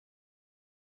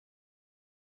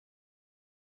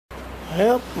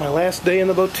Well, my last day in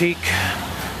the boutique.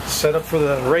 Set up for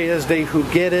the Reyes de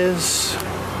Juguetes,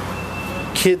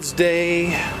 Kids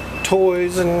Day,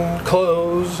 toys and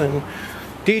clothes, and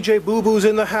DJ Boo Boo's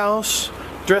in the house,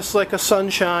 dressed like a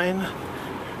sunshine.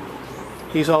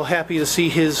 He's all happy to see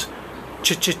his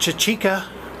chica.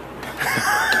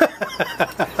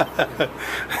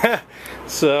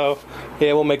 So,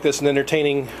 yeah, we'll make this an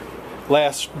entertaining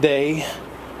last day.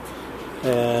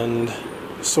 And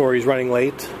sorry he's running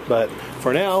late, but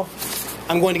for now,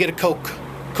 I'm going to get a Coke.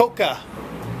 Coca.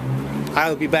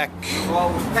 I'll be back.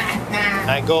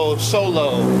 I go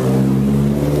solo.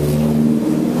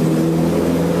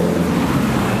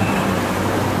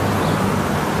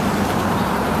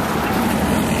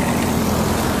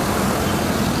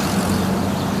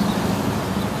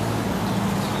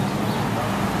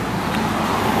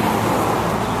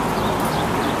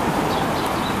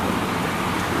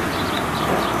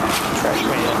 Trash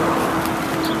man.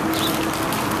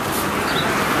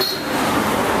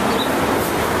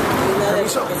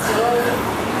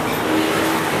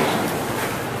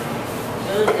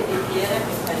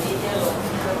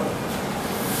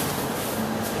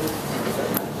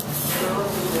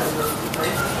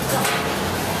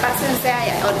 Pásense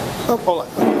allá. Oh, hola.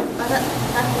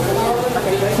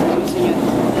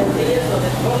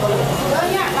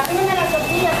 Doña, pásenme las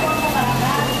tortillas, pongo para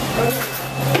acá.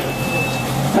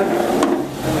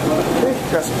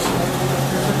 Gracias.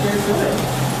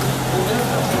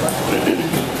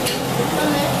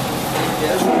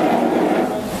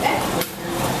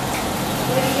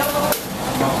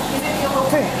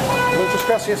 Okay, muchas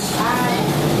gracias.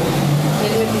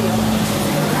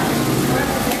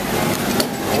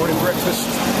 Morning breakfast.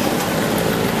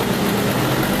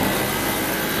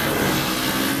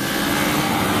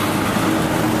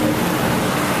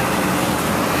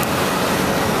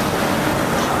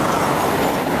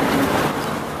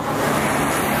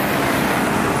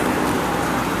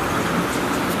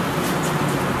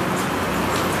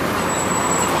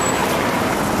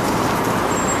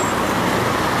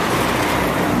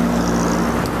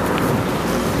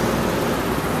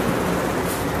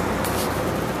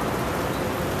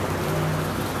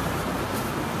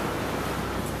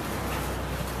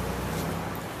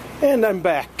 And I'm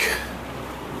back.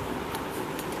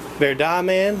 ¿Verdad,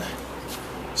 man?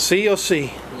 ¿Sí o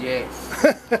sí? Yes.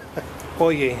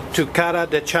 Oye, tu cara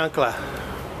de chancla.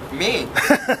 Me?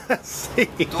 Sí.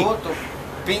 Tú, tu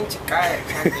pinche cara de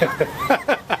chancla.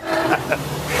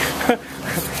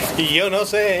 Yo no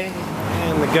sé.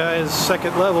 And the guy's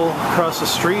second level across the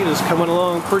street is coming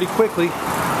along pretty quickly.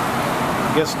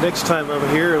 I guess next time I'm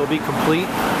here it'll be complete.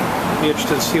 Be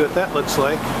interested to see what that looks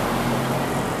like.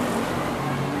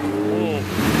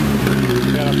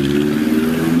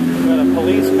 Got a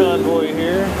police convoy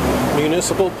here,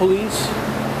 municipal police.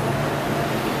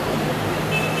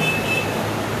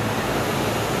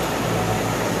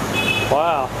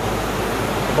 Wow,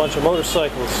 a bunch of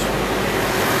motorcycles.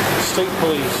 State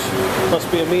police. Must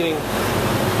be a meeting.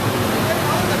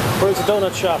 Where's the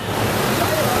donut shop?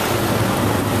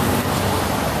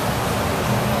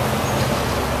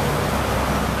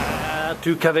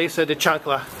 Tu cabeza de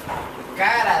chancla.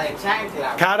 Cara de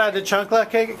chancla. Cara de chancla,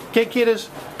 ¿qué quieres?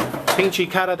 Pinche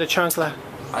cara de chancla.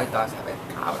 Ahí te vas a ver,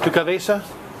 cabrón. ¿Tu cabeza?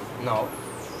 No.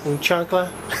 Un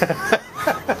chancla?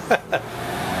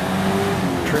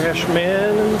 Trash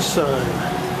man and son.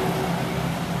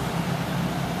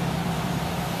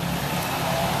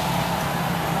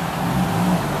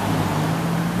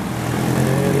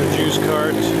 And the juice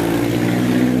carts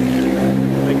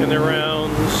making their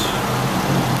rounds.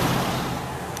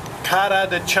 Cara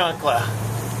de chancla.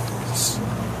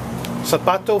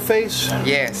 Zapato face?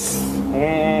 Yes.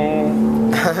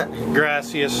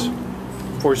 Gracias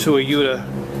por su ayuda.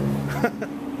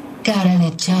 Cara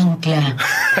de chancla.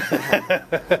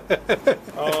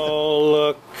 Oh,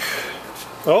 look.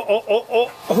 Oh,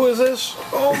 who is this?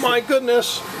 Oh my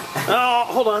goodness. Oh,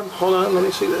 hold on, let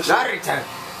me see this. No, Richard.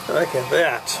 Look at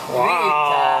that.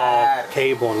 Wow.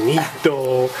 Que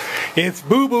bonito. It's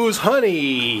Boo Boo's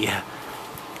honey.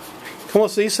 ¿Cómo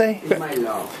se dice? It's my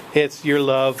love. It's your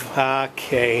love.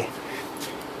 Okay.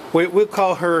 We'll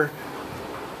call her.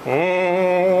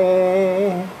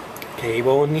 Que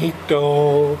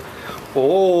bonito.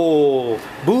 Oh,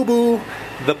 Boo Boo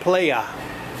the Playa.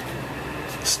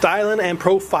 Styling and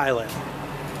profiling.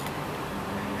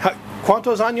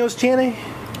 ¿Cuántos años tiene?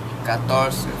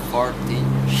 14, 14.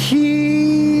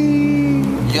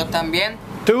 Yo también.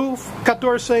 ¿Tú?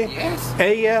 14. Yes.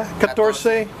 Ella,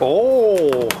 14.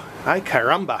 Oh, ay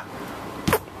caramba.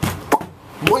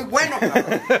 Muy bueno,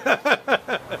 cabrón.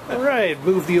 Alright,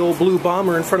 move the old blue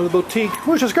bomber in front of the boutique.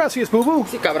 Muchas gracias, boo boo.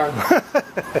 Sí, cabrón.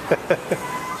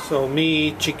 So,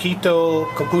 mi chiquito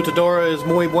computadora is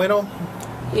muy bueno.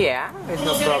 Yeah, there's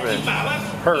no problem.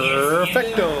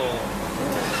 Perfecto.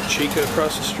 Chica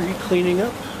across the street cleaning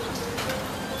up.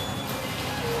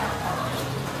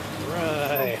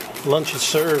 Right, lunch is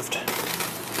served.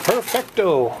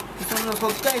 Perfecto. Estos son los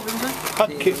hot cakes, ¿no?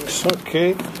 Hot cakes,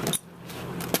 okay.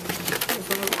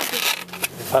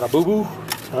 Para boo boo.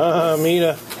 Ah,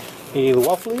 mira. Y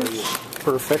waffles.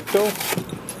 Perfecto.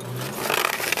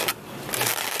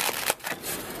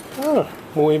 Ah,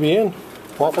 muy bien.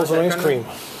 Waffles and ice cream.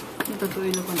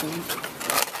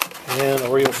 And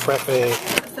Oreo frappe.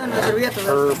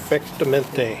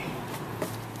 Perfectamente.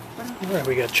 Alright,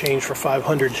 we got change for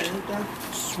 500.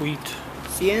 Sweet.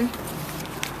 100.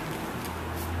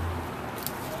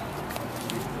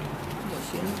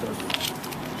 200,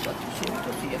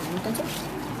 400 y ya no alcanzó.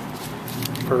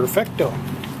 Perfecto.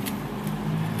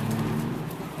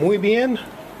 Muy bien.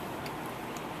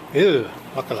 Ew,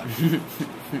 guacala.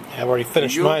 I've already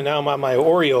finished mine. Now I'm on my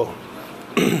Oreo.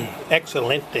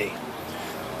 Excelente.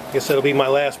 Guess that'll be my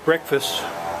last breakfast.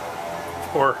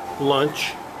 Or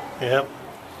lunch. Yep.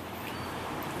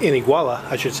 In Iguala,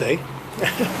 I should say.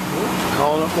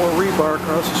 Calling up more rebar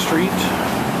across the street.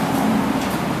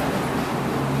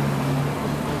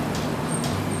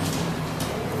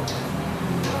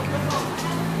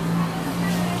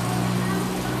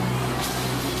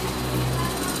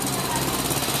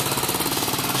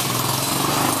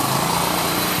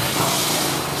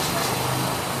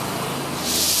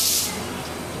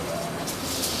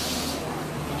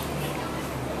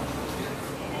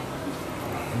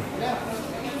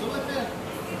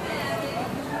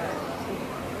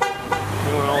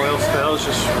 Doing all else now is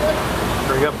just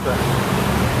bring up the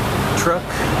truck.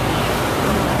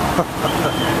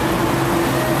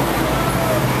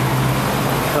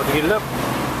 How to get it up?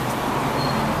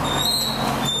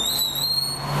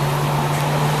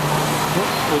 Oh,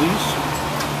 police.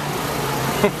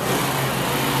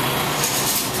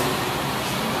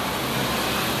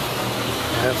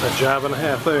 That's a job and a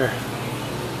half there.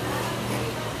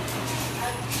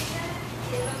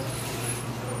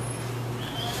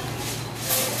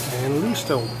 And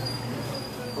listo.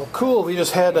 Well, cool. We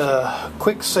just had a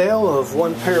quick sale of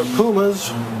one pair of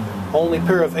Pumas, only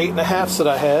pair of 8.5s that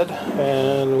I had,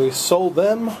 and we sold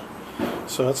them.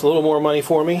 So that's a little more money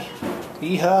for me.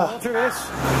 Yeehaw!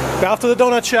 Off to the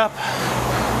donut shop.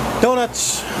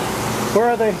 Donuts. Where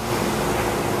are they?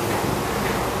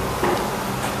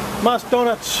 Mas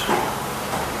donuts.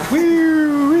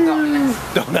 Woo, woo.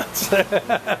 Donuts.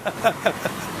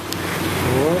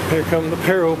 Well, here come the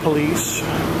Pero police.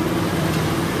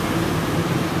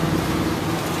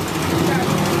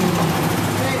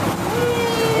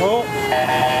 Oh.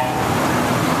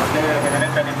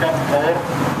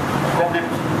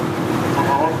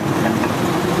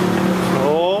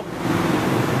 Oh.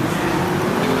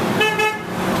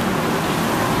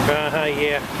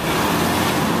 Yeah.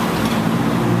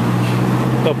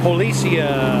 The policia.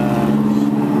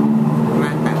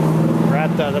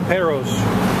 Rata, the Peros.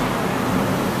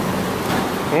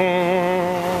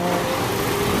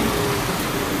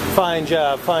 Fine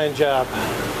job, fine job.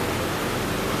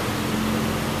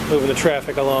 Moving the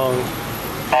traffic along.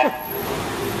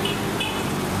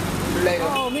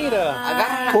 Oh, mira.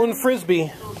 Un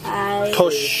frisbee.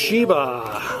 Toshiba.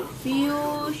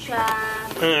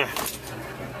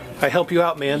 I help you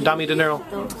out, man. Dame dinero.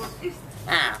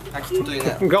 Aquí estoy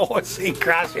dinero. Go see,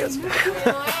 gracias.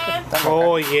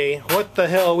 Oh, yay. What the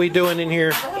hell are we doing in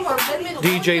here?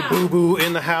 DJ Boo Boo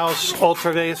in the house,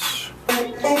 otra vez.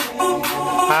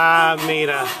 Ah,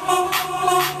 mira.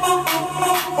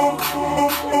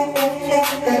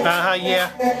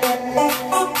 Yeah.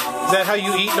 Is that how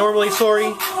you eat normally, sorry?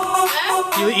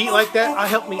 You eat like that?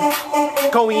 Help me.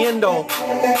 Comiendo.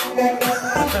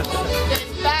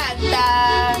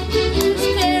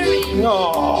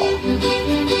 No.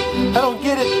 I don't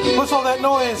get it. What's all that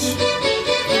noise?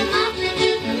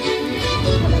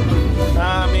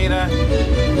 Ah, mira.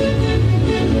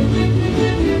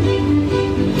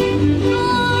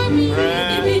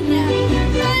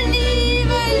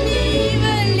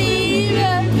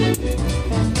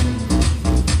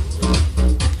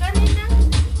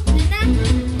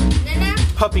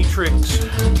 Puppy tricks.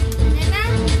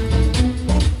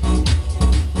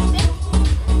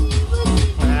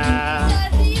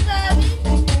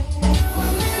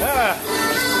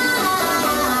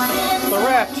 The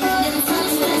rat.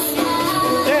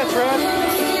 Dance, rat.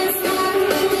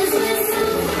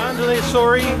 Andale,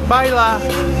 sorry. Baila.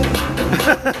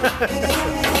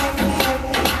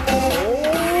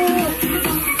 Oh.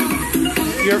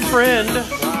 your friend.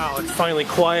 Wow, it's finally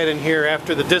quiet in here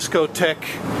after the discotheque.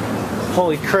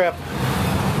 Holy crap.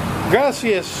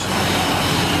 Gracias,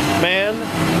 man.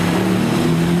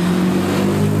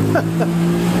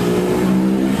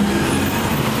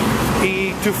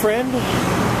 Y tu friend?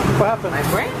 What happened? My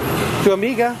friend? Tu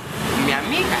amiga? Mi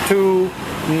amiga. Tu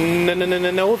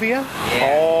novia? Yeah.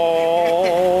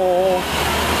 Oh.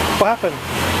 What happened?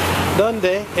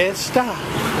 ¿Dónde está?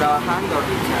 Trabajando,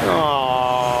 Richard.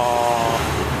 Oh.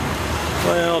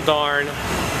 Well, darn.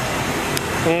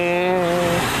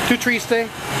 Tu triste?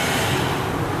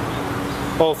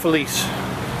 Oh, feliz.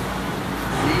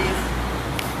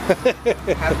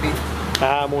 Happy.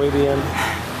 Ah, muy bien.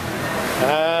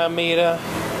 Ah, mira.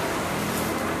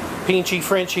 Pinchy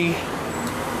Frenchy.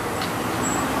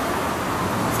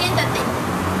 Siéntate.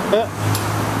 Eh,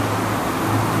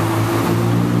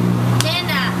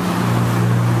 Nena.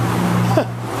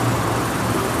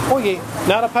 Oye,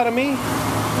 nada para mí?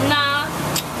 No.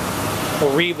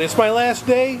 Horrible. It's my last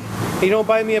day. You don't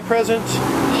buy me a present?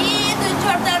 Y tu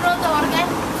short está roto, ¿por qué?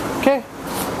 Okay.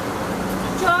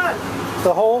 Short.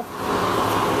 The whole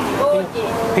Oye.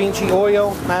 pinchy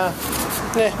oil.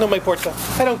 No me importa.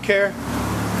 I don't care.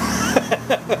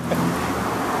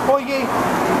 Oye,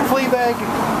 Fleabag.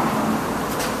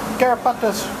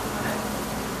 Garrapatas.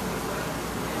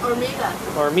 Hormigas.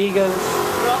 Hormigas.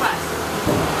 Rojas.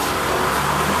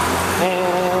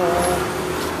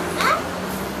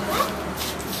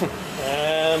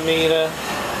 Mira.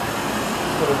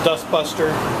 Little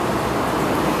dustbuster.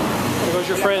 There goes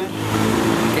your friend.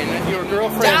 Your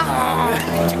girlfriend.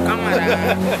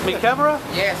 Cámara. Mi camera?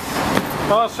 Yes.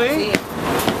 Oh, sí. Sí.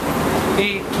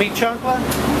 Y mi chancla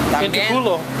en tu También.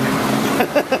 culo.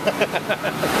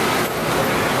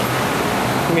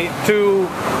 Tu,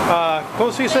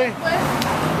 ¿cómo se dice?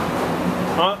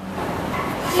 Huh?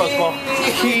 Baseball.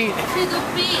 He. Sí, tu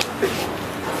pi.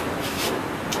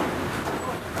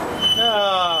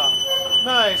 Ah,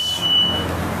 nice.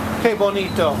 Qué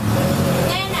bonito.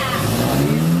 Nena.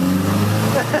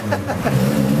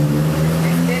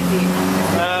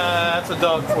 That's a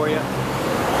dog for you. Ya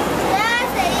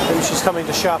se hizo. Maybe she's coming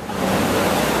to shop.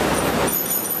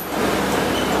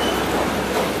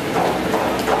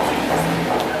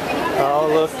 Oh,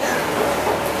 look.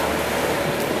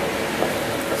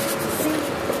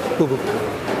 Boo boo.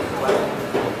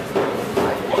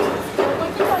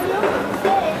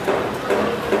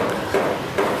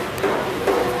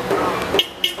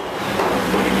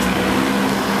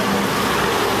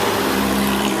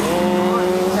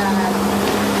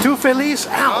 Too feliz?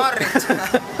 Ow!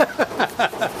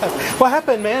 What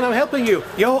happened, man? I'm helping you.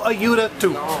 Yo ayuda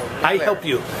tú. I help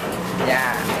you.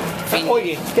 Ya. Fin.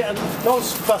 Oye, no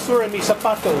basura en mis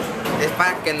zapatos. Es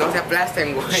para que no se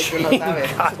aplasten, güey. Tú no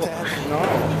sabes. No.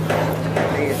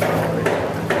 Sí,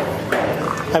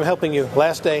 I'm helping you.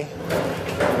 Last day.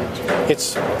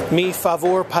 It's mi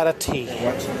favor para ti.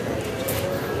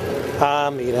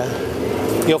 Ah, mira.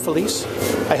 Yo feliz?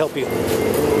 I help you.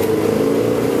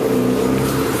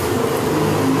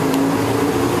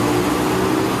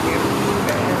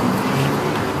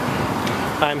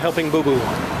 I'm helping Boo Boo.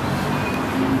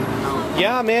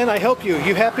 Yeah, man, I help you.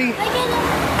 You happy?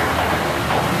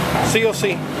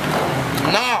 COC.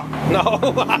 No. No.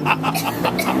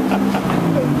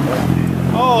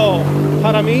 Oh,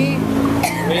 para mí,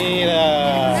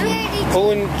 mira,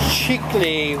 un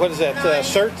chicle. What is that?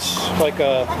 Certs? Like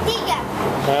a.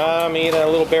 Ah, mira, a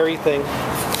little berry thing.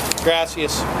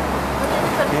 Gracias.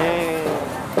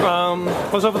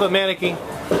 What's up with the mannequin?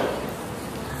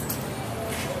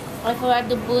 I forgot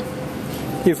to put.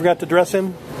 You forgot to dress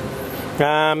him?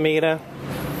 Ah, mira.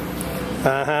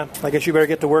 Uh-huh. I guess you better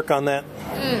get to work on that.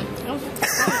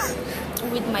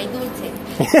 With my dulce.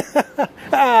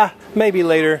 Maybe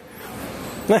later.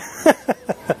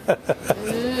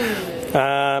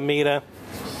 Mira.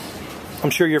 I'm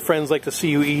sure your friends like to see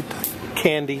you eat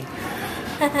candy.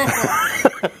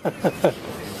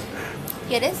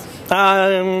 ¿Quieres?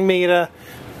 Mira.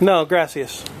 No,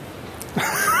 gracias.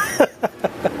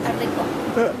 Está rico.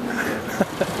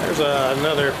 There's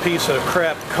another piece of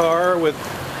crap car with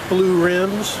blue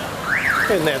rims.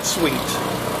 Isn't that sweet?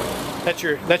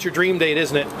 That's your dream date,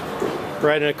 isn't it?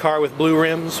 Riding a car with blue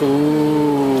rims?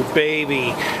 Ooh,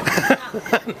 baby.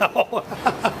 No.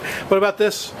 What about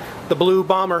this? The blue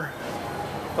bomber.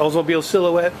 Oldsmobile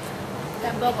silhouette.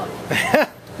 Tampoco.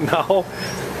 No.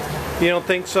 You don't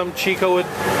think some chico would...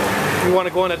 You want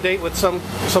to go on a date with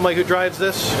somebody who drives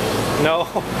this? No.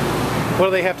 What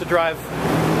do they have to drive?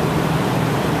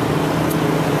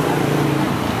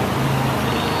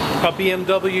 A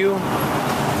BMW,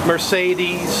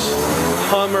 Mercedes,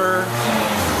 Hummer.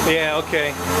 Yeah,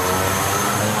 okay.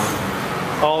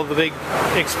 All the big,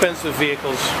 expensive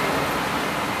vehicles.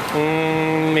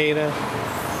 Mira.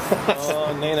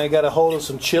 Oh, Nana got a hold of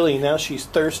some chili. Now she's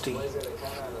thirsty.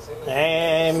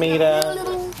 Mira.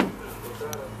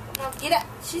 Mira,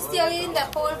 she's still eating the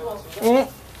polvo.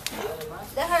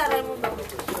 Déjala,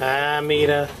 Raimundo.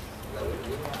 Mira.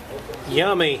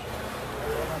 Yummy.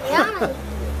 Yummy.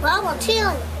 Vamos,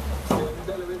 chill.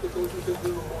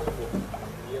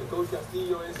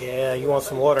 Yeah, you want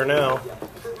some water now.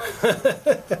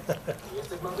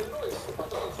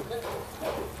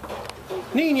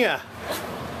 Niña.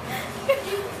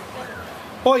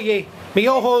 Oye, mi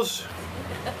ojos.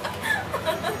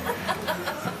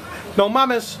 No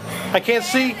mames, I can't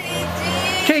see.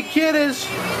 ¿Qué quieres?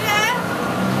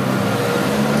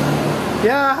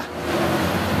 Yeah.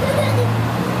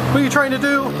 What are you trying to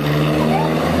do?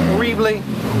 Horrible.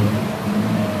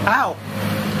 Ow.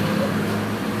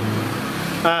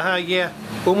 Yeah.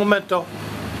 Un momento.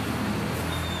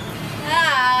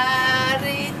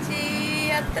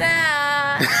 Richie,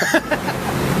 atrás.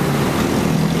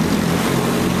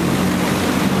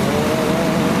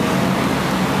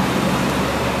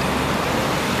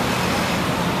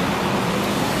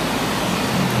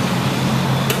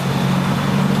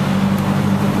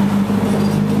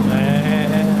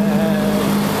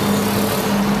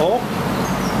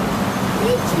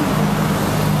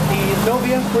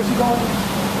 Novia, where's he going?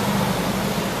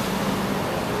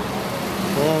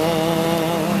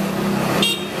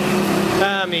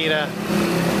 Mira.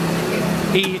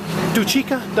 ¿Y tu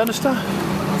chica? ¿Dónde está?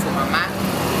 Su mamá.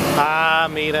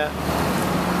 Mira.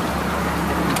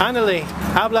 Ándale,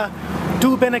 habla.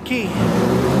 Tú ven aquí.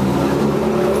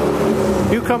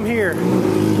 You come here.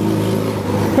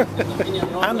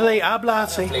 Ándale, habla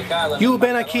así. You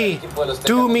ven aquí.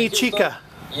 Tú mi chica.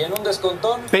 Y en un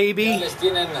descontón, baby. Ya les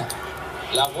tienen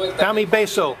la vuelta. Dame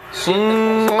beso.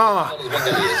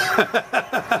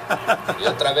 Y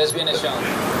otra vez viene Sean.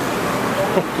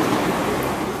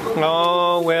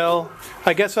 Oh, well,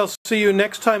 I guess I'll see you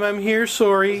next time I'm here.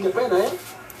 Sorry.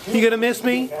 You gonna miss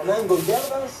me?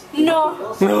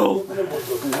 No. No.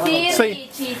 Sí, Say,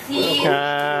 Richie, sí.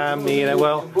 mira,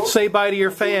 well, say bye to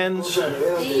your fans.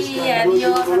 Sí,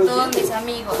 adiós a todos mis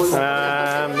amigos.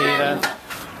 Mira.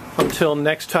 Until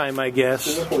next time, I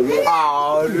guess.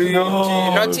 Oh, Richie.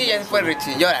 No. No chilles después,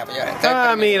 Richie. Llora,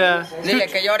 llora. Mira. Dile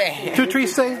que llore. ¿Tú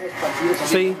triste?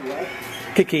 Sí.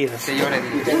 ¿Qué quieres? Que llore.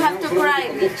 You have to cry,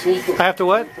 Richie. I have to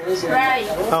what? Cry.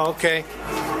 Oh, okay.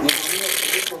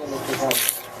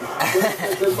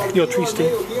 Yo triste.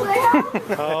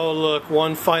 Oh, look,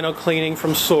 one final cleaning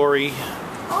from Sorry.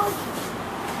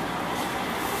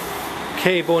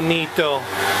 Que bonito.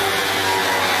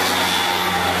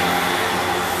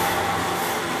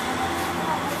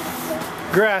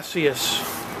 Gracias.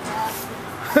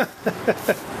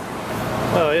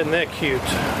 Oh, isn't that cute?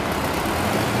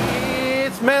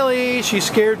 It's Melly. She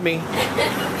scared me.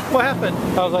 What happened?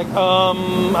 I was like,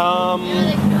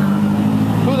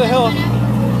 who the hell?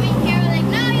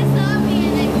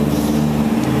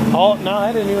 Oh, no,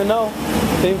 I didn't even know.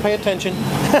 Didn't pay attention.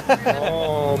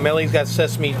 Oh, Melly's got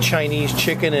sesame Chinese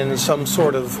chicken and some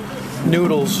sort of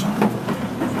noodles.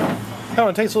 Oh,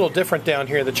 it tastes a little different down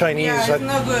here. The Chinese. Yeah, it's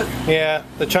no good. Yeah,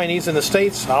 the Chinese in the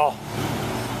States. Oh,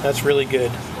 that's really good.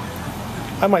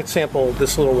 I might sample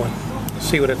this little one.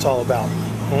 See what it's all about.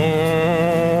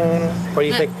 What do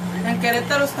you think? En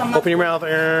Querétaro está más. Open your mouth.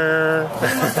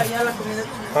 Fuimos allá a la comida.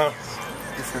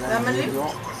 Dámele.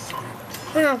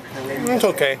 Yeah, it's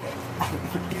okay.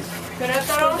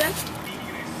 Querétaro.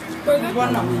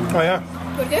 Bueno. Oh yeah.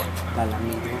 ¿Por qué?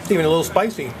 Even a little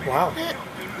spicy. Wow.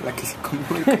 La que se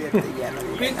comió ya no.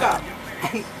 Pica.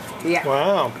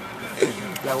 Wow.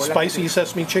 Spicy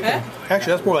sesame chicken.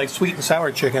 Actually, that's more like sweet and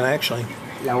sour chicken, actually.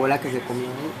 La abuela que se comió.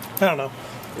 I don't know.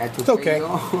 La It's okay.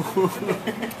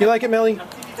 You like it, Melly?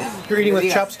 You're eating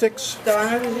with chopsticks? Te van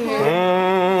a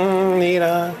recibir.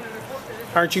 Mira.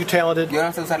 Aren't you talented? Yo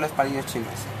no sé usar los palillos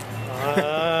chinos.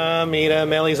 Mira,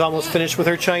 Melly's almost finished with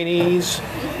her Chinese.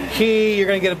 You're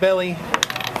going to get a belly.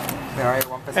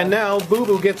 And now Boo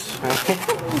Boo gets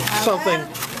something.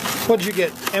 What did you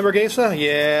get? Hamburguesa?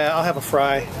 Yeah, I'll have a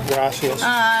fry. Gracias.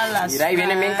 Las Mira, ahí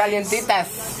vienen bien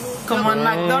calientitas. como en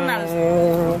McDonald's.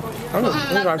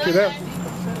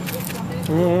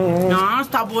 No,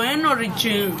 está bueno,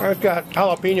 Richie. It's got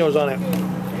jalapenos on it.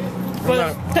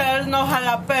 Pues tres no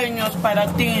jalapeños para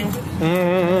ti.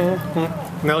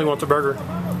 Melly wants a burger.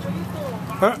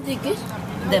 ¿De qué?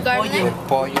 De pollo.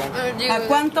 Pollo. ¿A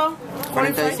cuánto?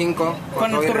 45.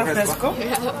 ¿Con tu refresco?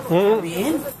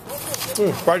 Bien.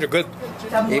 Fries are good.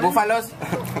 ¿Y búfalos?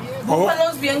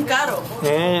 Búfalos bien caro.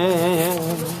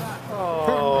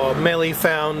 Oh, Melly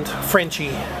found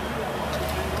Frenchie.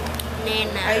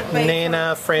 Nena. Ahí, pa' ahí.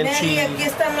 Nena, Frenchie. Nelly, aquí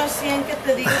están los 100 que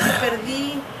te digo que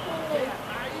perdí.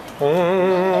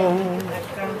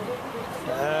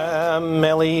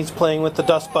 Mellie's playing with the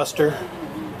dustbuster.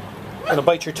 Gonna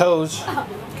bite your toes.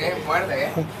 ¿Qué?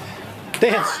 Muerde,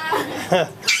 Dance.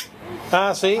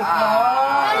 See? Mira.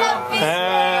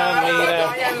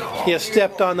 You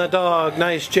stepped on the dog.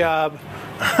 Nice job.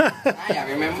 Ay, a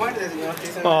mí me muerde, señor.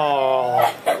 Oh.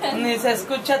 Ni se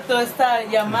escucha toda esta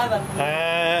llamada.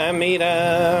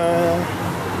 Mira.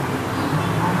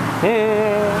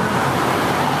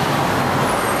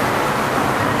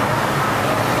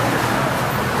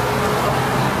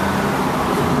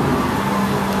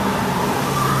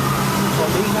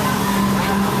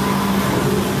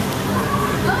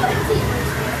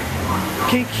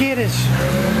 ¿Qué quieres?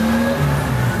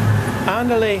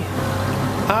 Ándale.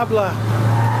 Habla.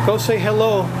 Go say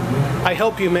hello. I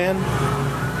help you, man.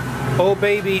 Oh,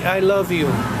 baby, I love you.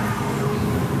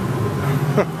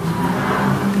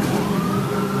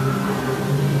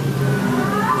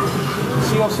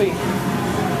 COC.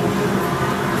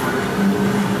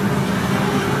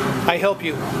 I help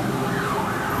you.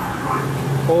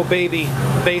 Oh, baby,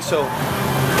 beso.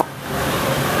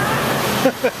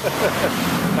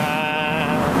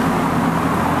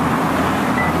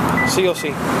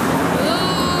 COC.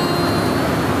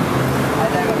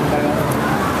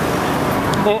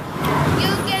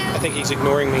 I think he's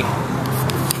ignoring me.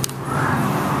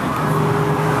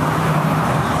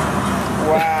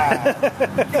 Wow.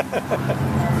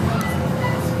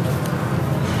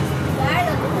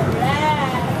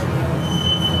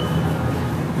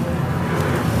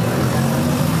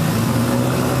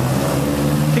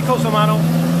 ¿Qué cosa, mano?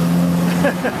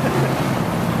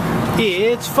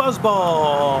 It's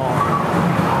Fuzzball.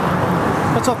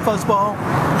 What's up, Fuzzball?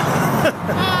 Her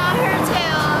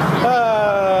tail.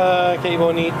 Ah, qué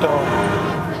bonito. Put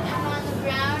him on the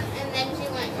ground and then she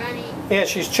went running. Yeah,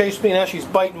 she's chased me, now she's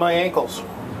biting my ankles.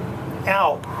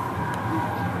 Ow.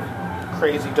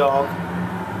 Crazy dog.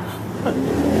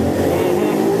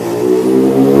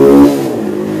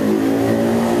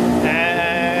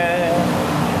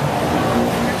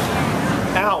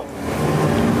 Ow.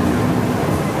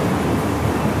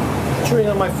 Chewing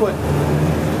on my foot.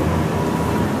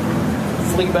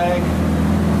 Flea bag.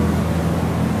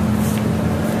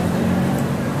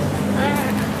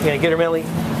 You gonna get her, Millie?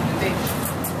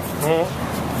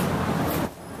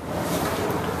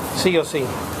 COC.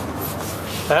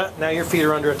 Now your feet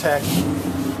are under attack.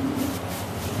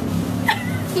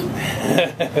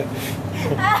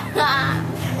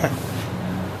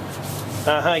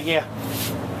 Yeah.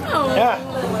 Yeah.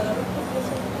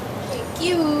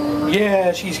 Cute.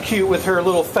 Yeah, she's cute with her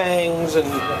little fangs and...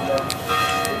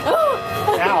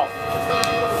 Ow.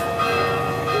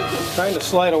 Trying to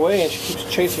slide away and she keeps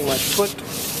chasing my foot.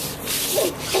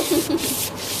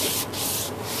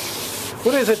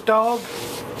 What is it, dog?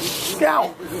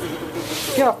 Ow!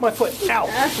 Get off my foot. Ow.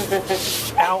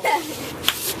 Ow.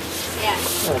 Yeah.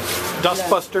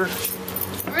 Dustbuster.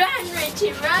 Run,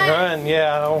 Richie, run. Run,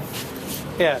 yeah.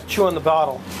 Yeah, chew on the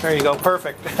bottle. There you go,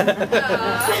 perfect.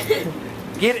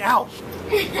 Get out.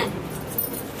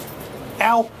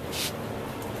 Ow.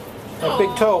 My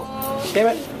big toe. Damn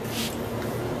it.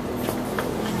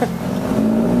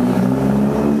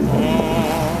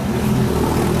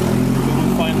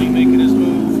 Finally making his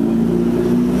move.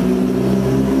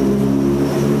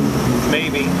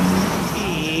 Maybe.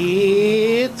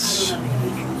 It's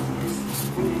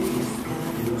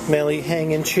Melly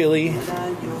hanging chilly.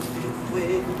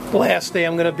 Last day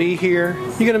I'm gonna be here.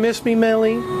 You gonna miss me,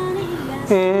 Melly?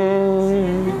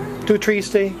 Too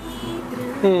triste?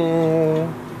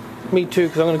 Me too,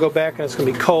 because I'm gonna go back and it's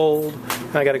gonna be cold.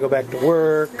 And I gotta go back to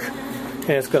work, and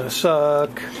it's gonna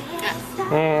suck.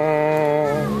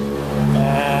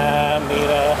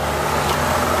 Mira.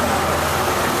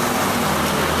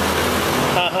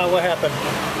 What happened?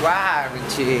 Wow,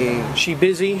 Richie. She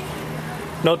busy?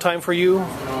 No time for you?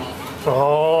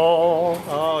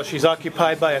 Oh, she's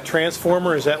occupied by a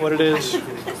transformer. Is that what it is?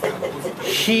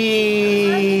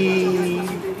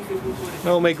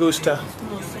 No me gusta.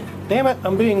 Damn it,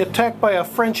 I'm being attacked by a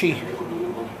Frenchie.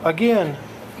 Again.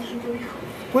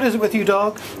 What is it with you,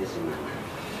 dog?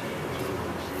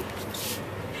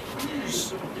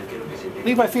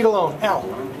 Leave my feet alone. Ow.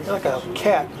 You're like a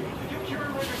cat.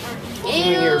 You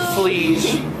mean your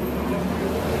fleas.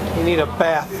 You need a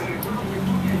bath.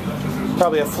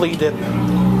 Probably a flea dip.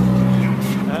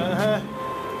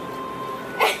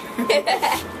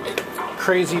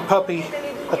 Crazy puppy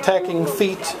attacking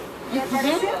feet.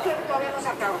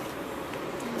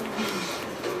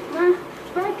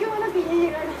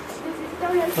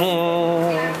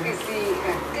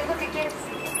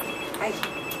 Ay,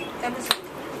 dame un segundo.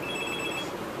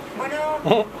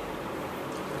 Bueno,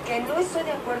 que no estoy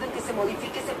de acuerdo en que se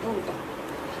modifique ese punto.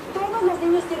 Todos los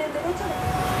niños tienen derecho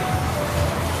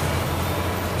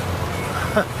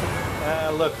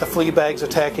a... Look, the flea bag's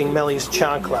attacking Melly's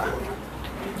chancla.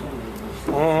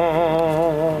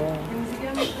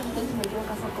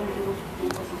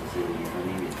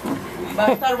 Va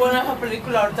a estar buena esa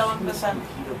película, ahorita va a empezar.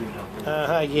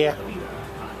 Yeah.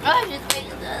 Oh, just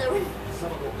made another one.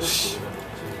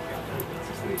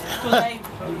 Tonight.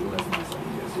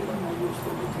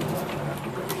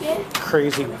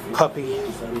 Crazy puppy.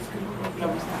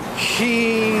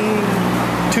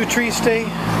 Too triste?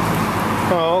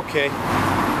 Oh, okay.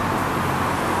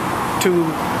 Too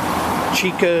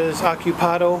chicas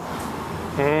ocupado?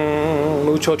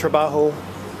 Mucho trabajo?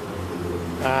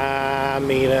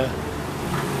 Mira.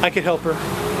 I could help her.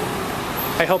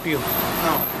 I help you.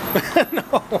 No.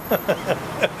 No.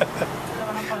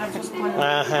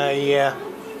 Yeah.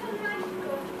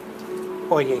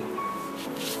 Oye.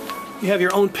 You have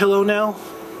your own pillow now?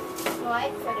 Well, I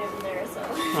put it in there, so.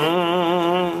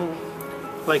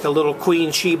 Like a little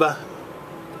Queen Sheba.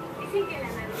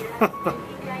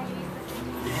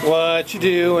 What you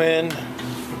doing?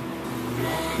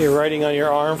 You're writing on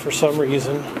your arm for some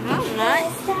reason. I'm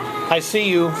not. I see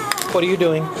you. What are you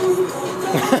doing?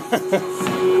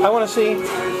 I want to see.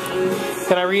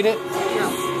 Can I read it?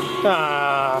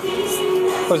 No.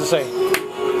 What does it say?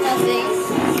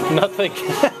 Nothing. Nothing.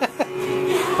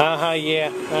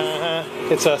 Yeah.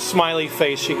 It's a smiley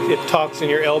face. It talks in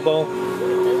your elbow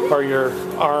or your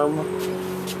arm.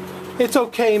 It's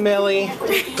okay, Melly.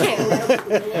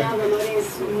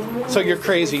 So you're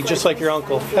crazy, just like your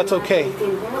uncle. That's okay.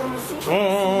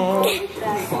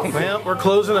 Well, we're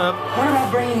closing up.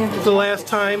 It's the last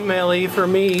time, Melly, for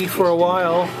me for a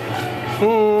while.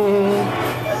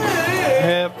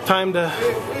 Have time to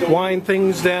wind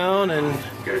things down and.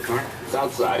 Get a car? It's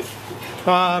outside.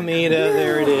 Mita,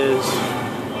 there it is.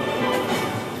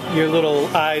 Your little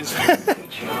eyes.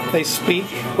 They speak.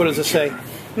 What does it say?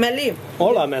 Meli,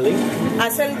 Hola, Melly.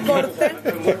 haz el corte.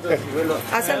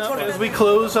 Haz el corte. As we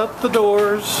close up the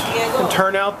doors and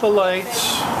turn out the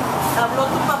lights. Habló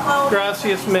tu papá ahorita.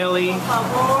 Gracias, Melly. Por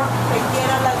favor, te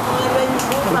quiera a las 9 en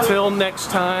Búfalo. Until next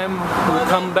time, we'll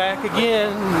come back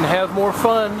again and have more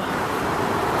fun.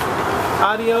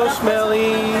 Adios,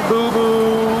 Melly. Boo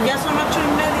boo. Ya son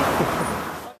 8:30.